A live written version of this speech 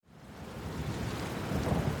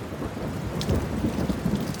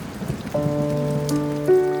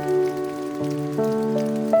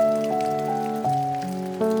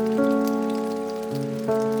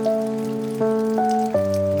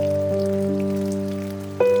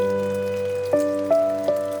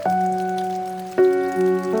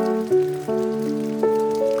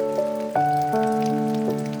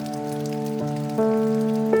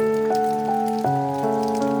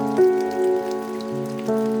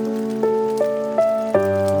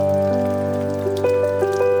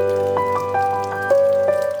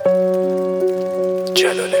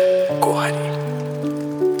جلال گوهری.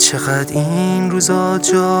 چقدر این روزا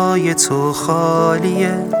جای تو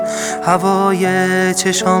خالیه، هوای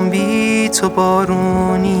چشام بی تو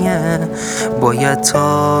بارونیه. باید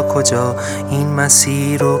تا کجا این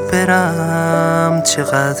مسیر رو برم؟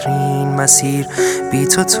 چقدر این مسیر بی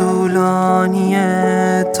تو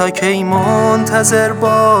طولانیه. تا کی منتظر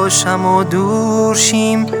باشم و دور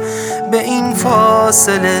شیم؟ به این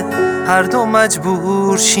فاصله هر دو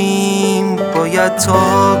مجبور شیم. باید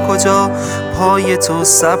تا کجا پای تو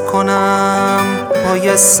صبر کنم؟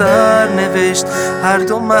 پای سرنوشت هر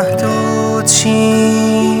دو محدود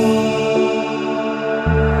شیم.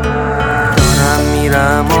 دارم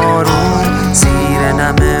میرم آروم زیر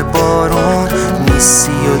نم بارون،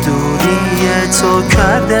 نیستی و دوری تو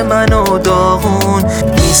کرده منو داغون.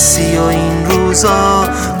 نیستی و این روزا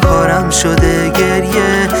کارم شده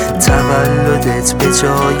گریه، تولدت به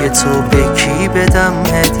جای تو به کی بدم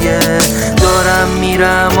هدیه. دارم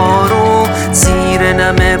میرم آروم زیر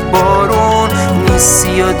نم بارون،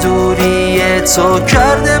 نیستی و دوری تو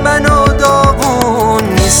کرده منو داغون.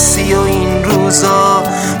 نیستی و این روزا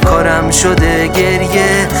کارم شده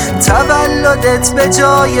گریه، تولدت به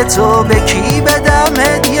جای تو به کی بدم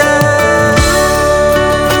هدیه.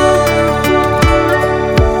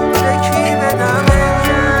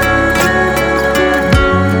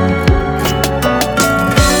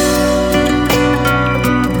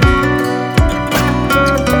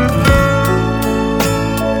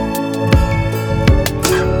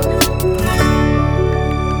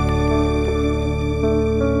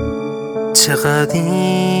 چقدر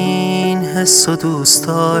این حسو دوست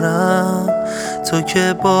دارم، تو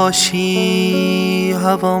که باشی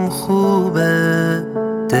هوام خوبه.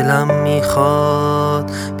 دلم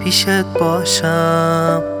میخواد پیشت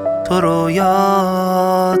باشم، تو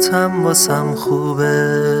رویاتم واسم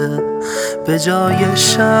خوبه. به جای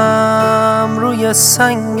شم روی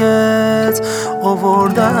سنگت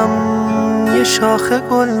آوردم یه شاخه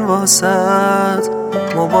گل واسد.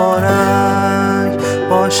 مبارک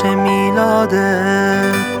باشه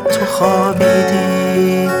میلادت، تو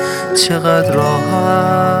خوابیدی چقدر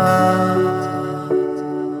راحت.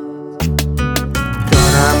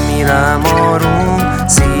 دارم میرم آروم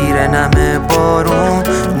زیر نم بارون،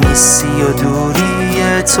 نیستی و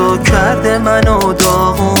دوری تو کرده منو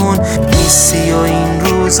داغون. نیستی و این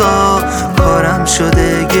روزا کارم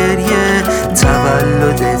شده گریه،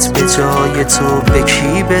 تولدت به جای تو به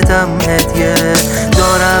کی بدم هدیه.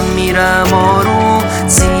 دارم میرم آروم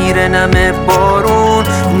زیر نم بارون،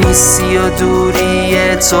 نیستی و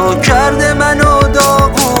دوری تو کرده منو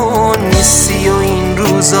داغون. نیستی و این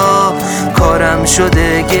روزا کارم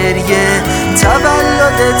شده گریه،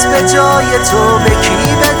 تولدت به جای تو به کی